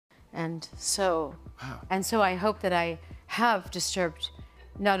and so I hope that I have disturbed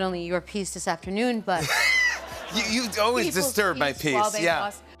not only your peace this afternoon, but you always disturb my peace.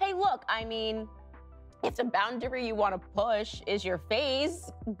 Yeah. Hey, look, I mean, if the boundary you want to push is your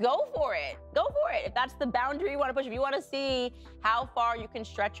face, go for it. Go for it. If that's the boundary you want to push, if you want to see how far you can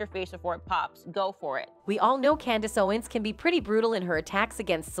stretch your face before it pops, go for it. We all know Candace Owens can be pretty brutal in her attacks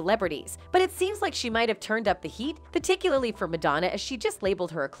against celebrities, but it seems like she might have turned up the heat, particularly for Madonna, as she just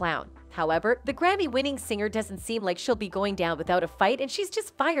labeled her a clown. However, the Grammy-winning singer doesn't seem like she'll be going down without a fight, and she's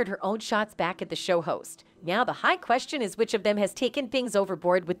just fired her own shots back at the show host. Now the high question is which of them has taken things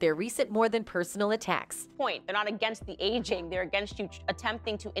overboard with their recent more than personal attacks. Point. They're not against the aging. They're against you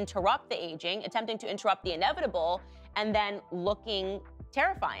attempting to interrupt the aging, attempting to interrupt the inevitable, and then looking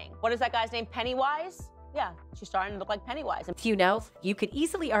terrifying. What is that guy's name? Pennywise? Yeah, she's starting to look like Pennywise. You know, you could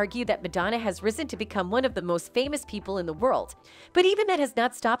easily argue that Madonna has risen to become one of the most famous people in the world. But even that has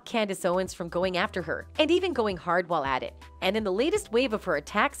not stopped Candace Owens from going after her, and even going hard while at it. And in the latest wave of her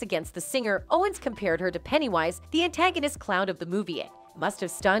attacks against the singer, Owens compared her to Pennywise, the antagonist clown of the movie. It must have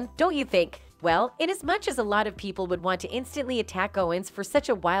stunned, don't you think? Well, inasmuch as a lot of people would want to instantly attack Owens for such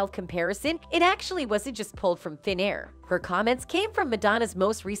a wild comparison, it actually wasn't just pulled from thin air. Her comments came from Madonna's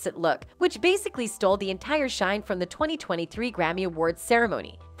most recent look, which basically stole the entire shine from the 2023 Grammy Awards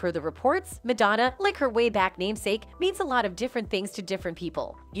ceremony. Per the reports, Madonna, like her way-back namesake, means a lot of different things to different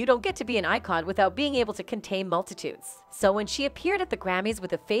people. You don't get to be an icon without being able to contain multitudes. So when she appeared at the Grammys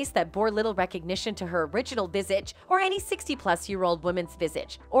with a face that bore little recognition to her original visage, or any 60-plus-year-old woman's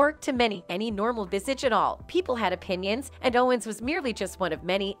visage, or to many, any normal visage at all, people had opinions, and Owens was merely just one of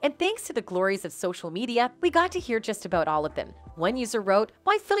many, and thanks to the glories of social media, we got to hear just about all of them. One user wrote,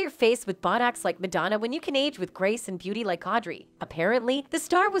 "Why fill your face with Botox like Madonna when you can age with grace and beauty like Audrey?" Apparently, the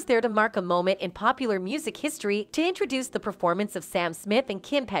star was there to mark a moment in popular music history to introduce the performance of Sam Smith and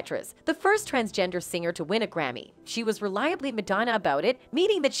Kim Petras, the first transgender singer to win a Grammy. She was reliably Madonna about it,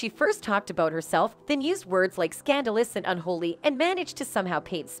 meaning that she first talked about herself, then used words like scandalous and unholy, and managed to somehow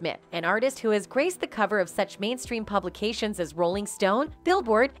paint Smith, an artist who has graced the cover of such mainstream publications as Rolling Stone,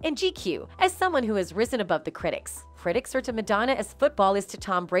 Billboard, and GQ, as someone who has risen above the critics. Critics are to Madonna as football is to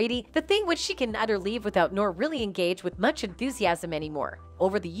Tom Brady, the thing which she can neither leave without nor really engage with much enthusiasm anymore.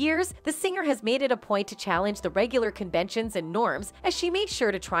 Over the years, the singer has made it a point to challenge the regular conventions and norms as she made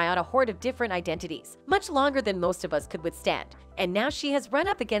sure to try out a horde of different identities, much longer than most of us could withstand. And now she has run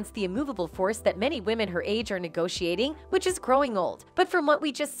up against the immovable force that many women her age are negotiating, which is growing old. But from what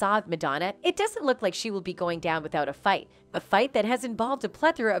we just saw of Madonna, it doesn't look like she will be going down without a fight. A fight that has involved a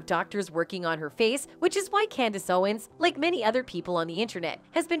plethora of doctors working on her face, which is why Candace Owens, like many other people on the internet,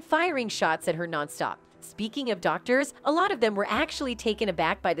 has been firing shots at her nonstop. Speaking of doctors, a lot of them were actually taken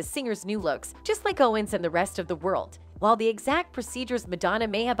aback by the singer's new looks, just like Owens and the rest of the world. While the exact procedures Madonna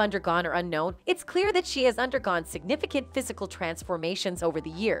may have undergone are unknown, it's clear that she has undergone significant physical transformations over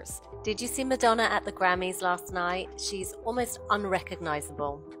the years. Did you see Madonna at the Grammys last night? She's almost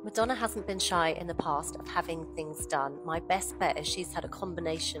unrecognizable. Madonna hasn't been shy in the past of having things done. My best bet is she's had a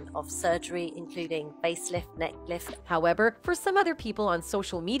combination of surgery, including facelift, neck lift. However, for some other people on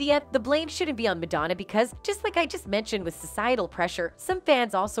social media, the blame shouldn't be on Madonna because, just like I just mentioned with societal pressure, some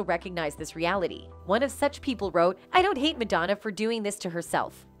fans also recognize this reality. One of such people wrote, "I don't hate Madonna for doing this to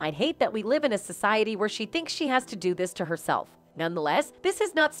herself. I'd hate that we live in a society where she thinks she has to do this to herself." Nonetheless, this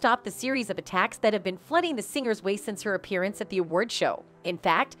has not stopped the series of attacks that have been flooding the singer's way since her appearance at the award show. In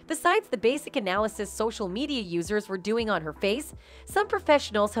fact, besides the basic analysis social media users were doing on her face, some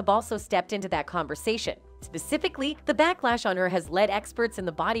professionals have also stepped into that conversation. Specifically, the backlash on her has led experts in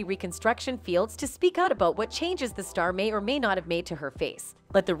the body reconstruction fields to speak out about what changes the star may or may not have made to her face.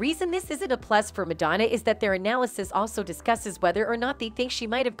 But the reason this isn't a plus for Madonna is that their analysis also discusses whether or not they think she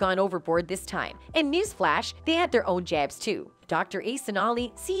might have gone overboard this time. And newsflash, they had their own jabs too. Dr. Ahsan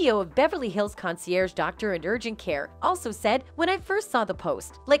Ali, CEO of Beverly Hills Concierge Doctor and Urgent Care, also said, "When I first saw the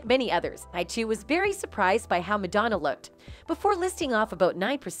post, like many others, I too was very surprised by how Madonna looked," before listing off about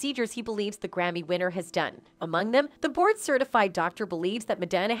 9 procedures he believes the Grammy winner has done. Among them, the board-certified doctor believes that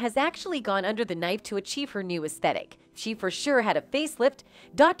Madonna has actually gone under the knife to achieve her new aesthetic. She for sure had a facelift,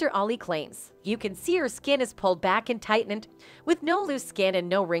 Dr. Ali claims. You can see her skin is pulled back and tightened, with no loose skin and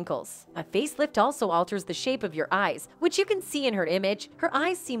no wrinkles. A facelift also alters the shape of your eyes, which you can see in her image. Her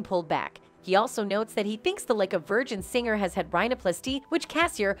eyes seem pulled back. He also notes that he thinks the Like a Virgin singer has had rhinoplasty, which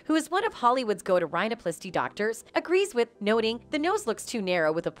Cassier, who is one of Hollywood's go-to rhinoplasty doctors, agrees with, noting the nose looks too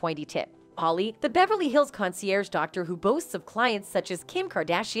narrow with a pointy tip. Ollie, the Beverly Hills concierge doctor who boasts of clients such as Kim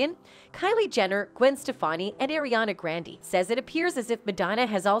Kardashian, Kylie Jenner, Gwen Stefani, and Ariana Grande, says it appears as if Madonna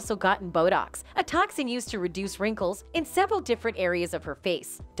has also gotten Botox, a toxin used to reduce wrinkles, in several different areas of her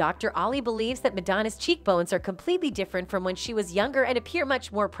face. Dr. Ollie believes that Madonna's cheekbones are completely different from when she was younger and appear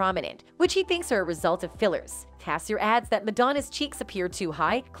much more prominent, which he thinks are a result of fillers. Tassier adds that Madonna's cheeks appear too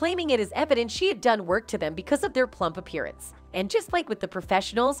high, claiming it is evident she had done work to them because of their plump appearance. And just like with the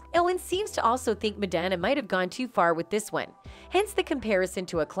professionals, Owens seems to also think Madonna might have gone too far with this one, hence the comparison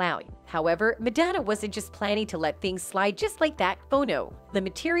to a clown. However, Madonna wasn't just planning to let things slide just like that. Oh no. The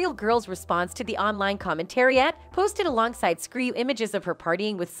Material Girl's response to the online commentariat, posted alongside screw images of her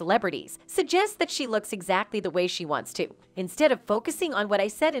partying with celebrities, suggests that she looks exactly the way she wants to. Instead of focusing on what I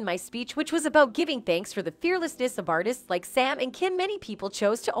said in my speech, which was about giving thanks for the fearlessness of artists like Sam and Kim, many people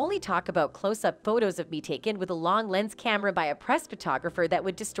chose to only talk about close-up photos of me taken with a long lens camera by a press photographer that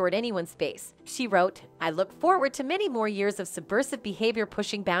would distort anyone's face. She wrote, "I look forward to many more years of subversive behavior,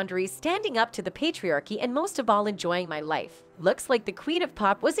 pushing boundaries, standing up to the patriarchy, and most of all enjoying my life." Looks like the Queen of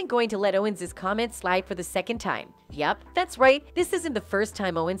Pop wasn't going to let Owens' comments slide for the second time. Yep, that's right, this isn't the first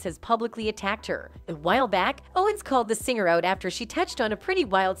time Owens has publicly attacked her. A while back, Owens called the singer out after she touched on a pretty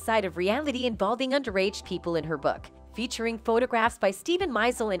wild side of reality involving underage people in her book. Featuring photographs by Stephen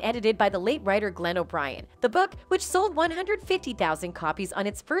Meisel and edited by the late writer Glenn O'Brien. The book, which sold 150,000 copies on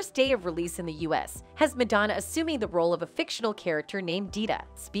its first day of release in the US, has Madonna assuming the role of a fictional character named Dita.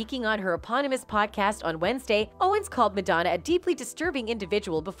 Speaking on her eponymous podcast on Wednesday, Owens called Madonna a deeply disturbing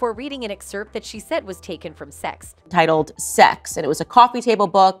individual before reading an excerpt that she said was taken from Sex. Titled Sex, and it was a coffee table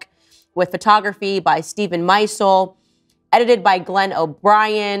book with photography by Stephen Meisel, edited by Glenn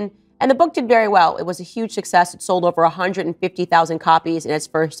O'Brien. And the book did very well. It was a huge success. It sold over 150,000 copies in its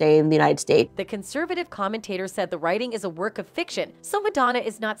first day in the United States. The conservative commentator said the writing is a work of fiction, so Madonna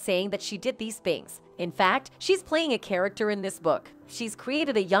is not saying that she did these things. In fact, she's playing a character in this book. She's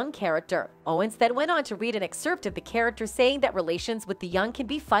created a young character. Owens then went on to read an excerpt of the character saying that relations with the young can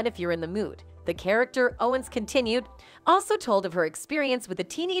be fun if you're in the mood. The character, Owens continued, also told of her experience with a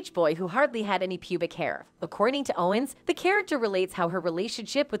teenage boy who hardly had any pubic hair. According to Owens, the character relates how her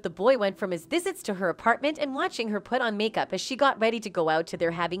relationship with the boy went from his visits to her apartment and watching her put on makeup as she got ready to go out to their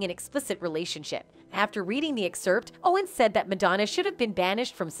having an explicit relationship. After reading the excerpt, Owens said that Madonna should have been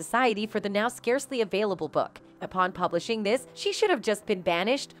banished from society for the now scarcely available book. Upon publishing this, she should have just been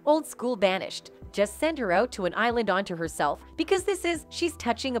banished, old school banished. Just send her out to an island onto herself, because she's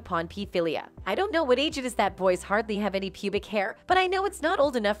touching upon pedophilia. I don't know what age it is that boys hardly have any pubic hair, but I know it's not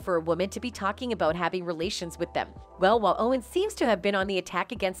old enough for a woman to be talking about having relations with them. Well, while Owens seems to have been on the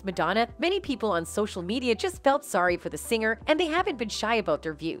attack against Madonna, many people on social media just felt sorry for the singer, and they haven't been shy about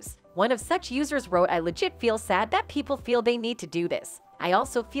their views. One of such users wrote, "I legit feel sad that people feel they need to do this. I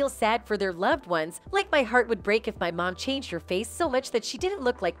also feel sad for their loved ones, like my heart would break if my mom changed her face so much that she didn't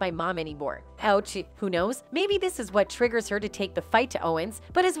look like my mom anymore. Ouch, who knows? Maybe this is what triggers her to take the fight to Owens,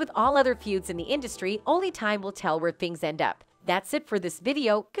 but as with all other feuds in the industry, only time will tell where things end up." That's it for this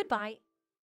video. Goodbye.